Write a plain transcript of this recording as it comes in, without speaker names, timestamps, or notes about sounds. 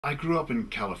I grew up in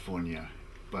California,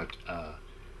 but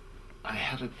I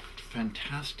had a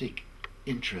fantastic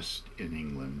interest in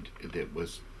England that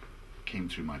came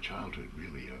through my childhood,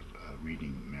 really, of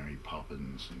reading Mary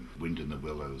Poppins and Wind in the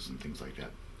Willows and things like that.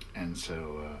 And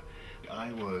so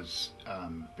I was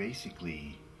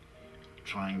basically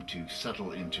trying to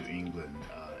settle into England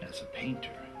as a painter.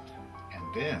 And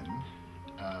then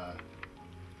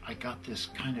I got this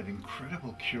kind of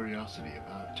incredible curiosity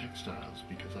about textiles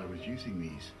because I was using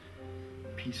these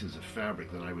pieces of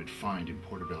fabric that I would find in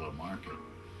Portobello Market.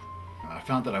 I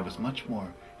found that I was much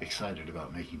more excited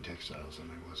about making textiles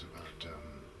than I was about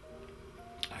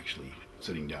actually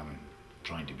sitting down and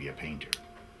trying to be a painter.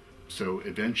 So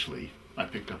eventually I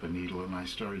picked up a needle and I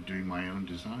started doing my own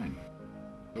design.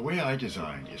 The way I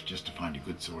design is just to find a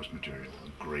good source material,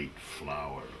 a great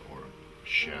flower or a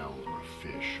shell or a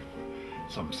fish or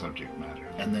some subject matter,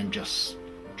 and then just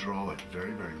draw it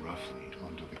very, very roughly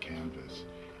onto the canvas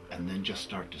and then just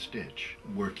start to stitch,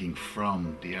 working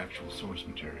from the actual source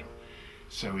material.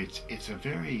 So it's a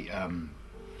very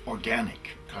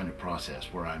organic kind of process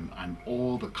where I'm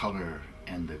all the color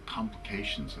and the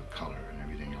complications of color and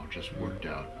everything are just worked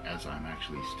out as I'm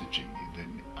actually stitching.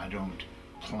 Then I don't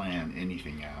plan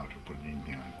anything out or put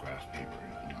anything on graph paper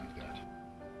or anything like that.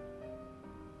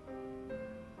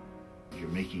 You're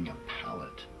making a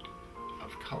palette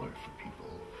of color for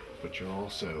people, but you're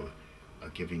also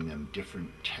giving them different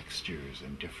textures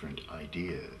and different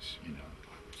ideas. You know,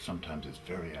 sometimes it's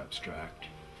very abstract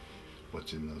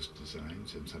what's in those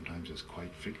designs, and sometimes it's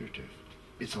quite figurative.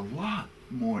 It's a lot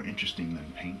more interesting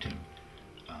than painting.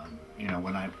 You know,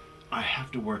 when I have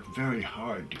to work very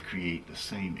hard to create the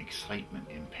same excitement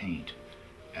in paint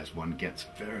as one gets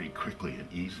very quickly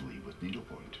and easily with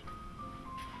needlepoint.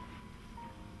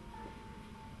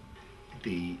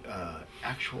 The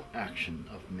actual action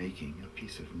of making a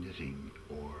piece of knitting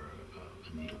or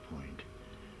a needlepoint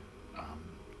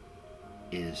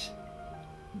is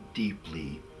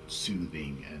deeply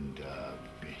soothing and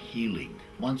healing.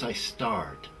 Once I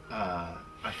start,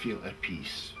 I feel at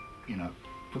peace. You know,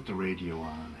 put the radio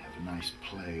on, have a nice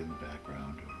play in the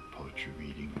background or poetry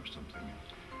reading or something.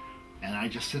 And I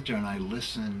just sit there and I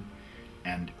listen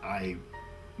and I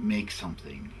make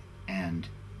something, and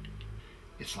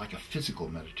it's like a physical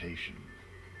meditation.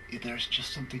 There's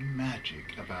just something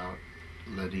magic about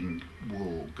letting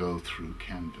wool go through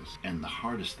canvas. And the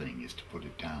hardest thing is to put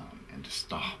it down and to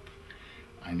stop.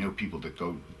 I know people that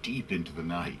go deep into the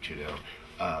night, you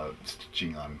know,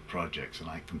 stitching on projects, and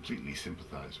I completely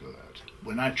sympathize with that.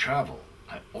 When I travel,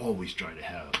 I always try to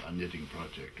have a knitting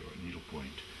project or a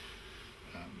needlepoint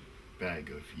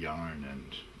bag of yarn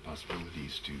and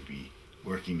possibilities to be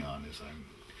working on as I'm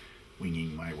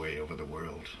winging my way over the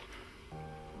world.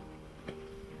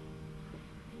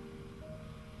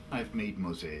 I've made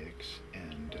mosaics,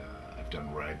 and I've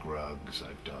done rag rugs,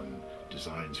 I've done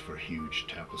designs for huge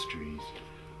tapestries,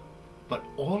 but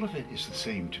all of it is the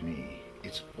same to me.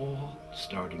 It's all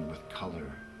starting with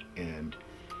color and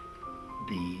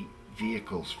the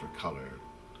vehicles for color,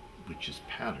 which is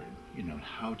pattern. You know,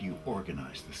 how do you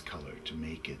organize this color to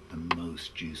make it the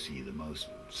most juicy, the most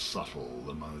subtle,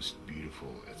 the most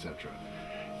beautiful, etc.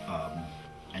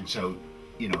 And so,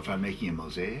 you know, if I'm making a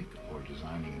mosaic or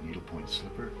designing a needlepoint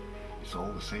slipper, it's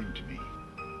all the same to me.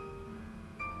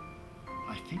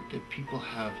 I think that people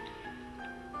have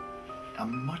a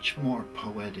much more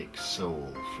poetic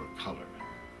soul for color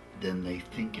than they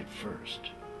think at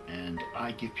first. And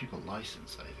I give people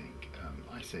license, I think.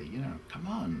 I say, you know, come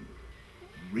on,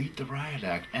 read the Riot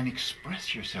Act and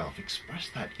express yourself. Express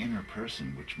that inner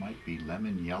person, which might be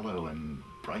lemon yellow and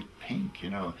bright pink, you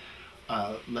know.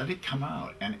 Let it come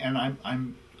out. And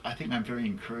I think I'm very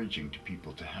encouraging to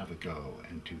people to have a go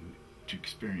and to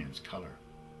experience color.